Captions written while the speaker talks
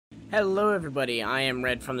Hello everybody, I am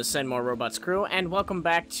Red from the Send More Robots crew, and welcome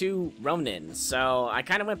back to Ronin. So, I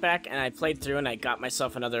kind of went back and I played through and I got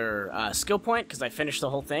myself another skill point, because I finished the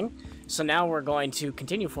whole thing. So now we're going to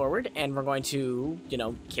continue forward, and we're going to,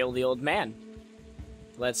 kill the old man.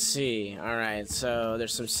 Let's see. Alright, so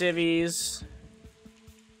there's some civvies.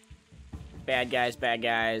 Bad guys, bad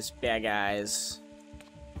guys, bad guys.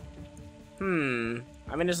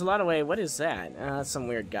 I mean, there's a lot of way. What is that? That's some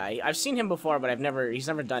weird guy. I've seen him before, but he's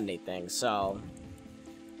never done anything, so.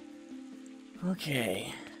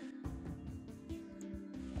 Okay.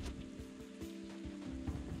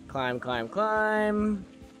 Climb, climb, climb.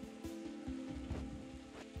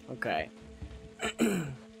 Okay.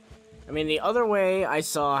 I mean, the other way I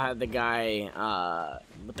saw the guy,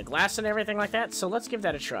 with the glass and everything like that, so let's give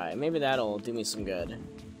that a try. Maybe that'll do me some good.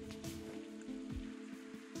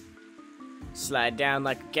 Slide down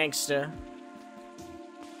like a gangster.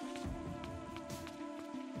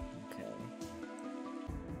 Okay.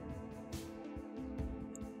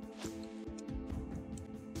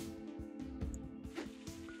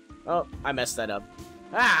 Oh, I messed that up.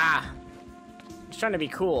 Ah! I was trying to be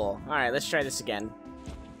cool. Alright, let's try this again.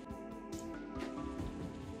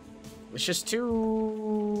 It's just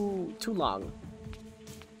too long.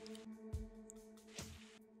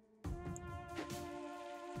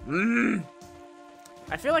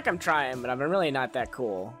 I feel like I'm trying, but I'm really not that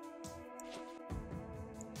cool.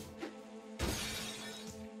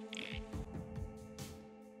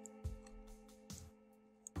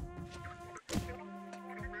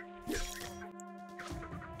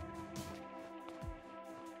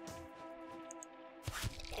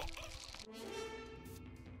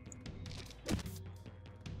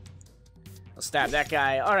 I'll stab that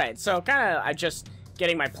guy. Alright, so I'm just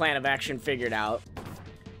getting my plan of action figured out.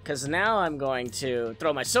 Because now I'm going to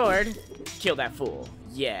throw my sword, kill that fool.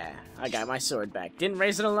 Yeah, I got my sword back. Didn't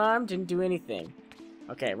raise an alarm, didn't do anything.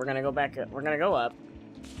 Okay, we're gonna go back up. We're gonna go up.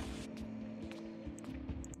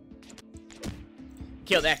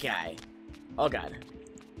 Kill that guy. Oh god.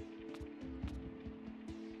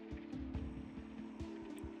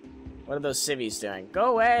 What are those civvies doing?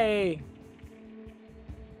 Go away!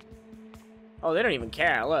 Oh, they don't even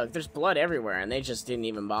care. Look, there's blood everywhere, and they just didn't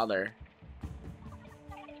even bother.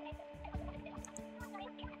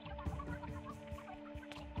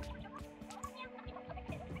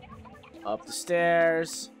 Up the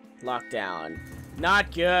stairs. Lockdown.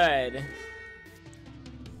 Not good.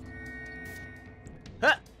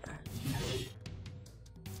 Huh.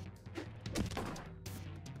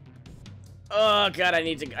 Oh god, I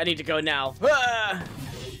need to go now. Ah!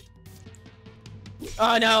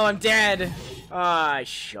 Oh no, I'm dead. Ah,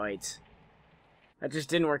 shite. That just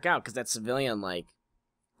didn't work out because that civilian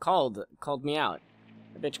called me out.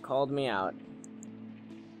 The bitch called me out.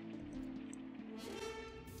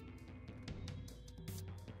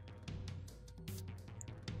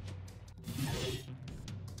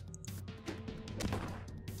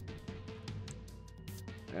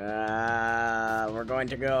 We're going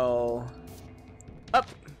to go up.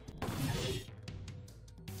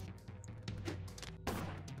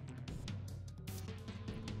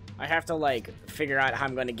 I have to, figure out how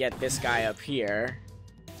I'm going to get this guy up here.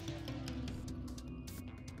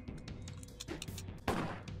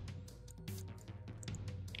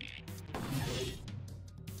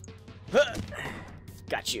 Huh.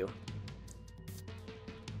 Got you.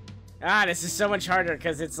 Ah, this is so much harder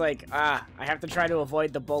because it's I have to try to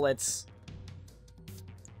avoid the bullets.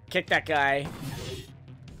 Kick that guy.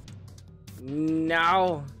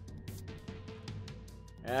 No.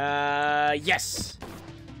 Yes.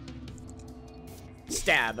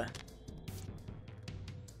 Stab.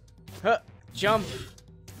 Huh. Jump.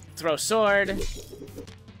 Throw sword.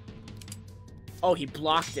 Oh, he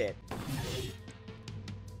blocked it.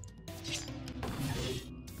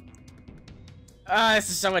 Ah, this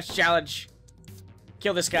is so much challenge.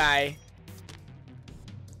 Kill this guy.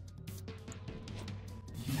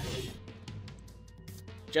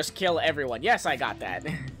 Just kill everyone. Yes, I got that.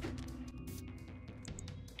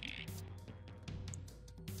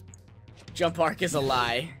 Jump arc is a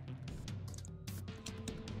lie.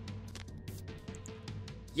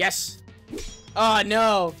 Yes. Oh,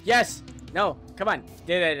 no. Yes. No. Come on.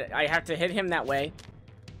 Did it. I have to hit him that way.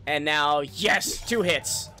 And now, yes. 2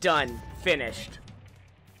 hits. Done. Finished.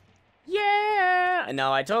 Yeah!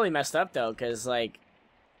 No, I totally messed up, though, because,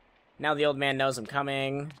 now the old man knows I'm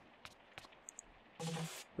coming.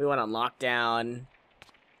 We went on lockdown.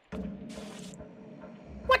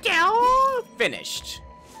 What now? Finished.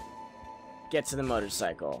 Get to the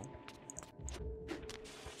motorcycle.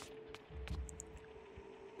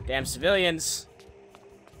 Damn civilians.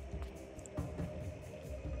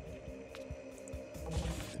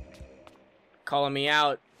 calling me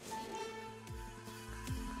out.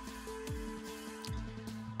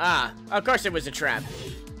 Ah, of course it was a trap.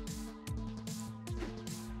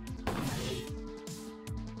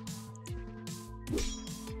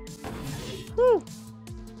 Whew.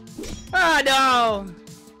 Ah, no!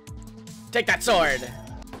 Take that sword!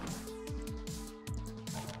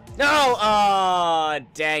 No! Oh,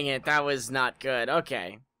 dang it. That was not good.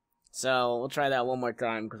 Okay. So, we'll try that one more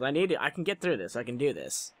time, because I can get through this. I can do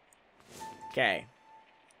this. Okay.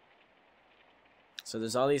 So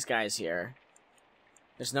there's all these guys here.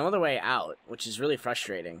 There's no other way out, which is really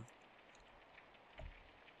frustrating.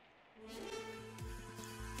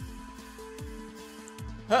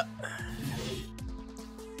 Huh.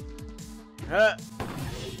 Huh.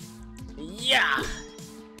 Yeah!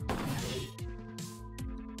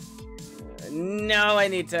 No, I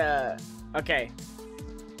need to... Okay.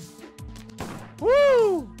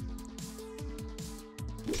 Woo!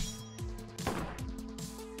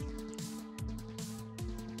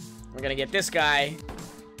 We're gonna get this guy.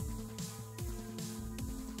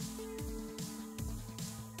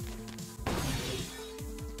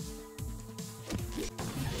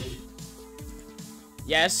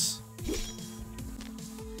 Yes.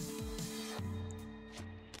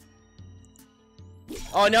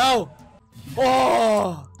 Oh no!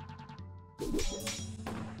 Oh!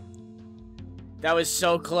 That was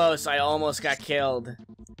so close, I almost got killed.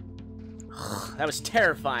 That was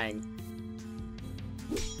terrifying.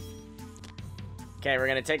 Okay, we're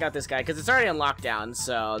gonna take out this guy, because it's already on lockdown,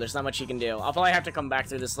 so there's not much he can do. I'll probably have to come back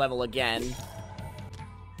through this level again.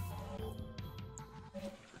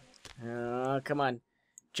 Come on.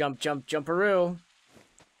 Jump, jump, jumperoo.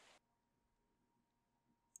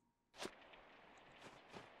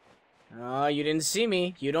 Oh, you didn't see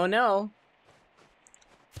me. You don't know.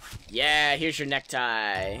 Yeah, here's your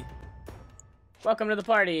necktie. Welcome to the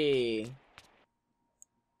party.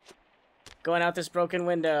 Going out this broken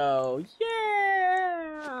window.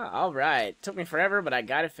 Yeah! Alright. Took me forever, but I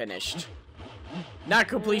got it finished. Not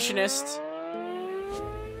completionist.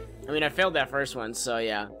 I mean, I failed that first one, so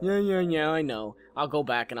yeah. Yeah, I know. I'll go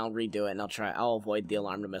back and I'll redo it, and I'll avoid the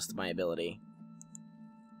alarm to the best of my ability.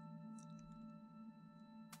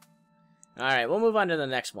 Alright, we'll move on to the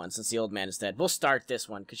next one, since the old man is dead. We'll start this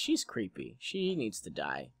one, because she's creepy. She needs to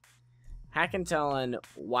die. Hack and tell on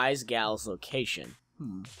Wise Gal's location.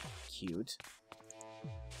 Cute.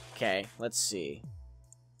 Okay, let's see.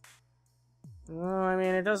 Well, I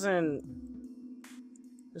mean, it doesn't...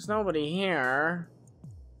 There's nobody here.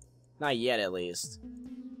 Not yet, at least.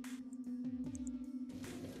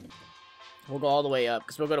 We'll go all the way up,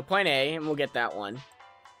 because we'll go to point A, and we'll get that one.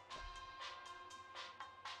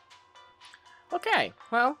 Okay,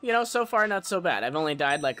 well, you know, so far not so bad. I've only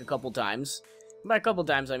died like a couple times. By a couple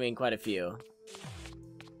times, I mean quite a few.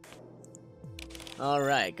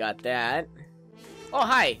 Alright, got that. Oh,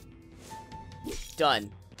 hi! Done.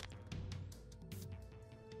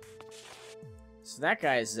 So that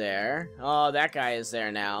guy's there. Oh, that guy is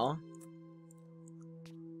there now.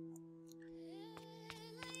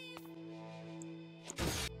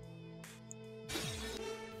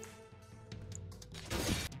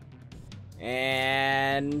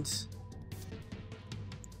 And...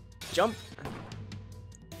 Jump.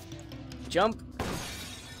 Jump.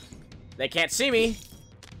 They can't see me.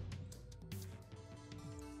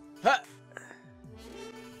 Huh.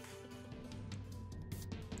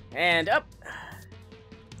 And up.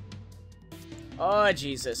 Oh,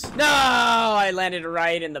 Jesus. No! I landed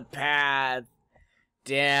right in the path.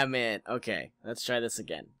 Damn it. Okay, let's try this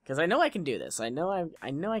again. Because I know I can do this. I know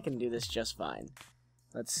I can do this just fine.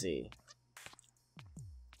 Let's see.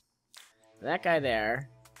 That guy there.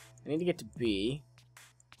 I need to get to B.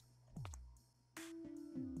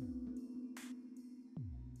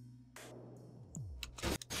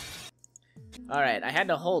 Alright, I had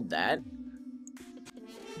to hold that.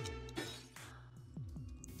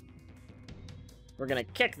 We're gonna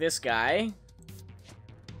kick this guy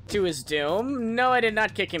to his doom. No, I did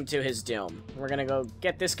not kick him to his doom. We're gonna go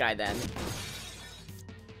get this guy then.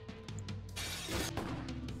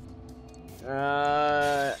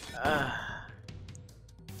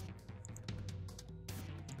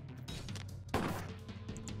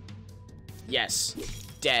 Yes.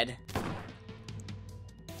 Dead.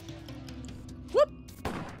 Whoop!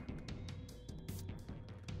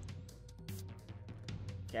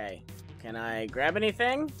 Okay. Can I grab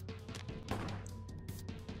anything?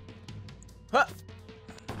 Huh!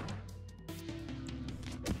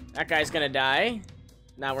 That guy's gonna die.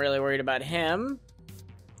 Not really worried about him.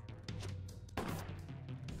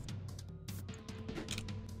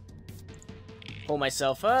 Pull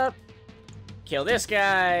myself up. Kill this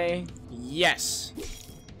guy. Yes.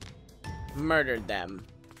 Murdered them.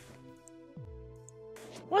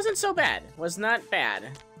 Wasn't so bad. Was not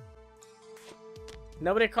bad.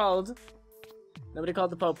 Nobody called. Nobody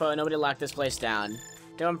called the popo. Nobody locked this place down.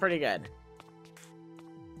 Doing pretty good.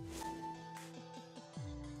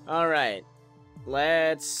 Alright.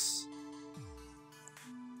 Let's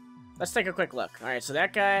take a quick look. Alright, so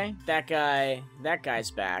that guy, that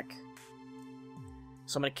guy's back.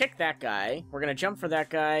 So I'm gonna kick that guy. We're gonna jump for that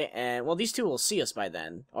guy, and, well, these two will see us by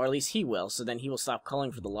then. Or at least he will, so then he will stop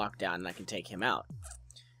calling for the lockdown, and I can take him out.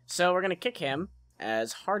 So we're gonna kick him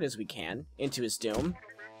as hard as we can into his doom.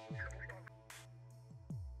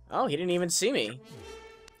 Oh, he didn't even see me.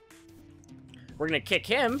 We're gonna kick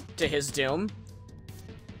him to his doom.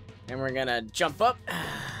 And we're gonna jump up.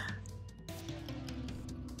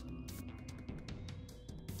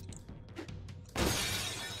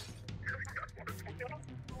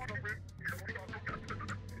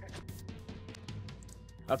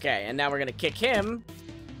 Okay, and now we're gonna kick him.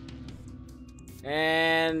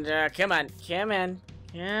 And, come on. Come on.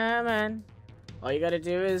 Come on. All you gotta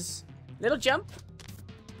do is little jump.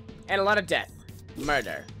 And a lot of death.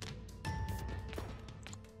 Murder.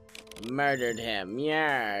 Murdered him.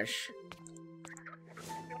 Yes.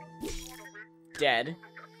 Dead.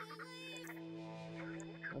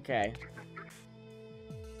 Okay.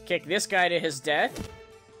 Kick this guy to his death.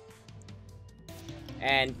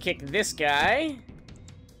 And kick this guy.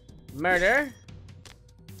 Murder.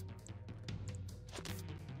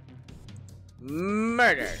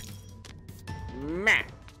 Murder. Meh.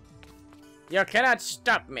 You cannot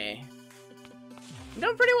stop me. I'm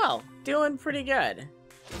doing pretty well. Doing pretty good.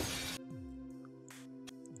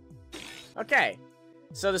 Okay.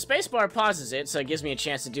 So the spacebar pauses it, so it gives me a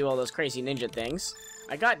chance to do all those crazy ninja things.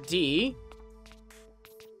 I got D.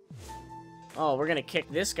 Oh, we're gonna kick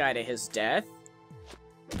this guy to his death.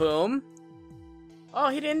 Boom. Oh,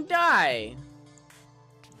 he didn't die.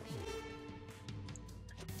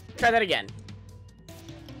 Try that again.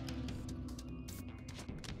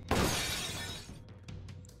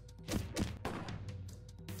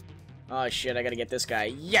 Oh shit, I gotta get this guy.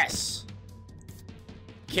 Yes!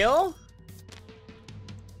 Kill.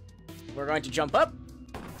 We're going to jump up.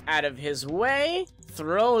 Out of his way.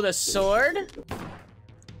 Throw the sword.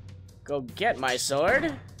 Go get my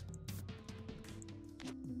sword.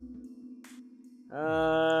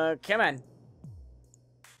 Come on.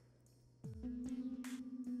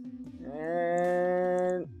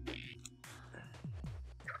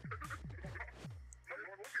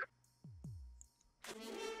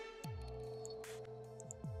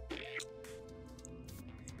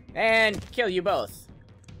 And kill you both.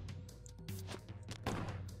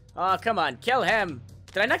 Oh, come on. Kill him.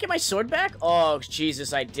 Did I not get my sword back? Oh,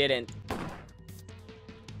 Jesus, I didn't.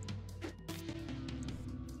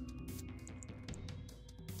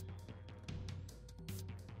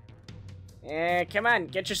 Come on.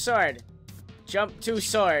 Get your sword. Jump to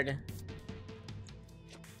sword.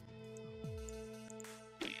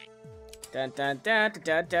 Dun dun dun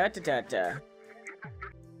dun dun dun dun dun.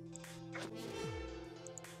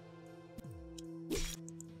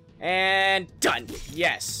 And done.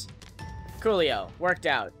 Yes. Coolio. Worked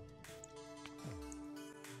out.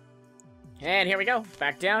 And here we go.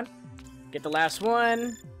 Back down. Get the last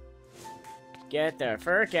one. Get the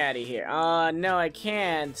frick out of here. Oh, no, I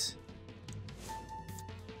can't.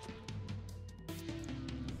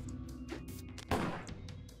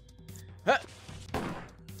 Huh.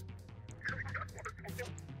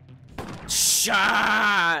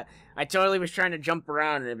 Shah! I totally was trying to jump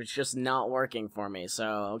around and it was just not working for me. So,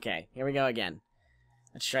 okay. Here we go again.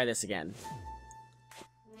 Let's try this again.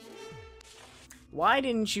 Why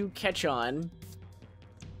didn't you catch on?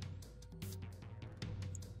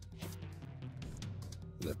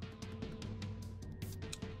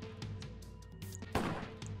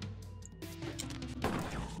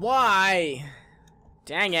 Why?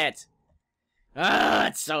 Dang it. Ah,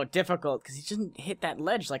 it's so difficult because he didn't hit that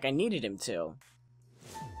ledge like I needed him to.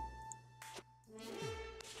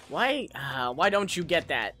 Why don't you get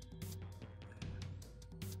that?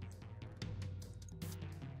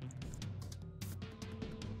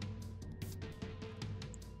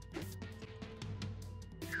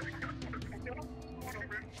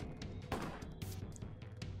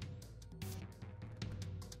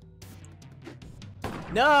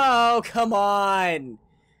 No, come on.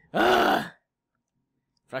 Ugh.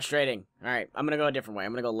 Frustrating. Alright, I'm gonna go a different way.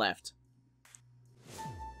 I'm gonna go left.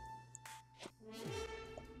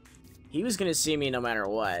 He was gonna see me no matter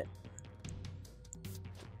what.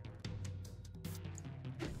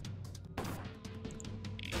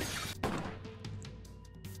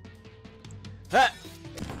 Huh.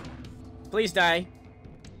 Please die.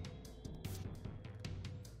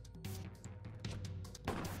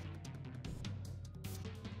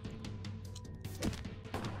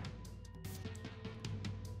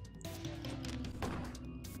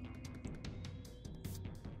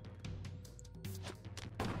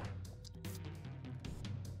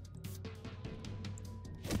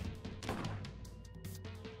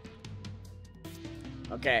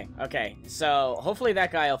 Okay, okay. So, hopefully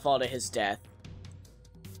that guy will fall to his death.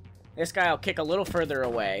 This guy will kick a little further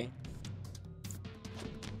away.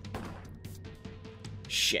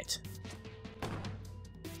 Shit.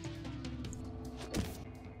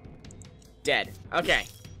 Dead. Okay.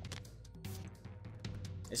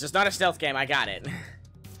 This is not a stealth game, I got it.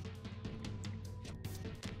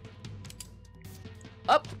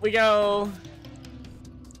 Up we go.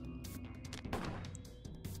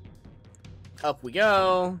 Up we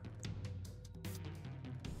go.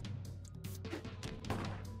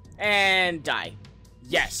 And die.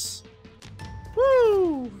 Yes.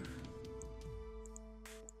 Woo!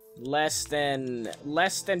 Less than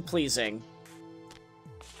pleasing.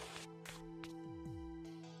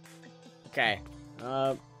 Okay.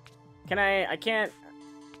 I can't.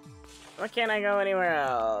 Why can't I go anywhere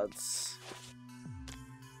else?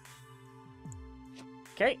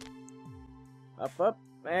 Okay. Up.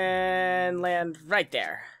 And land right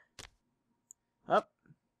there. Up.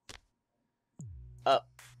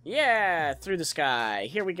 Yeah, through the sky.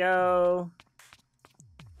 Here we go.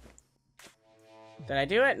 Did I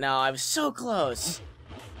do it? No, I was so close.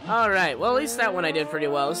 Alright, well, at least that one I did pretty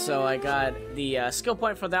well, so I got the skill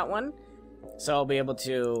point for that one. So I'll be able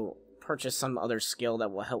to purchase some other skill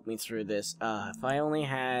that will help me through this. If I only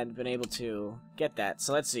had been able to get that.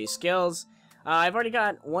 So let's see, skills. I've already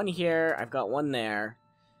got one here, I've got one there.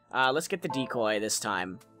 Let's get the decoy this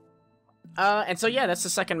time. And so yeah, that's the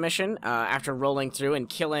second mission. After rolling through and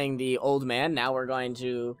killing the old man, now we're going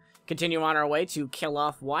to continue on our way to kill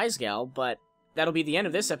off Wisegal, but that'll be the end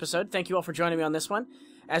of this episode. Thank you all for joining me on this one.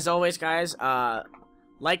 As always, guys,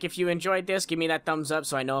 like if you enjoyed this, give me that thumbs up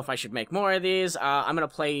so I know if I should make more of these. I'm going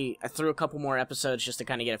to play through a couple more episodes just to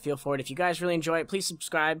kind of get a feel for it. If you guys really enjoy it, please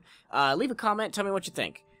subscribe. Leave a comment, tell me what you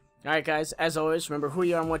think. Alright guys, as always, remember who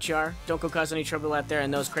you are and what you are. Don't go cause any trouble out there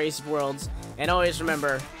in those crazy worlds. And always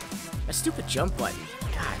remember, a stupid jump button.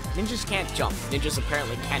 God, ninjas can't jump. Ninjas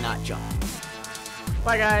apparently cannot jump.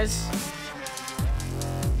 Bye guys.